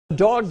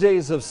Dog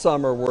Days of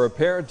Summer were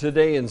apparent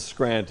today in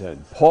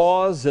Scranton.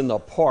 Paws in the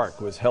Park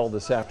was held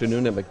this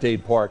afternoon at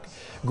McDade Park.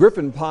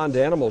 Griffin Pond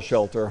Animal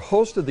Shelter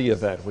hosted the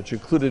event, which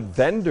included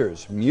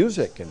vendors,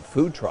 music, and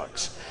food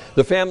trucks.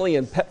 The family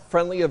and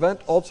pet-friendly event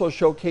also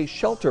showcased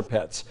shelter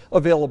pets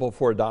available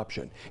for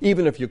adoption.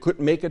 Even if you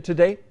couldn't make it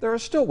today, there are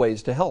still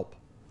ways to help.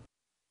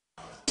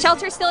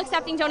 Shelter's still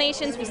accepting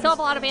donations. We still have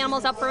a lot of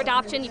animals up for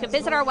adoption. You can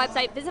visit our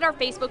website, visit our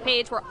Facebook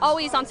page. We're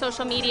always on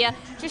social media,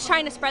 just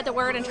trying to spread the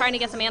word and trying to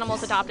get some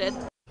animals adopted.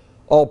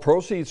 All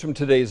proceeds from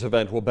today's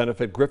event will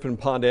benefit Griffin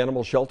Pond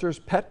Animal Shelter's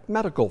Pet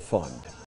Medical Fund.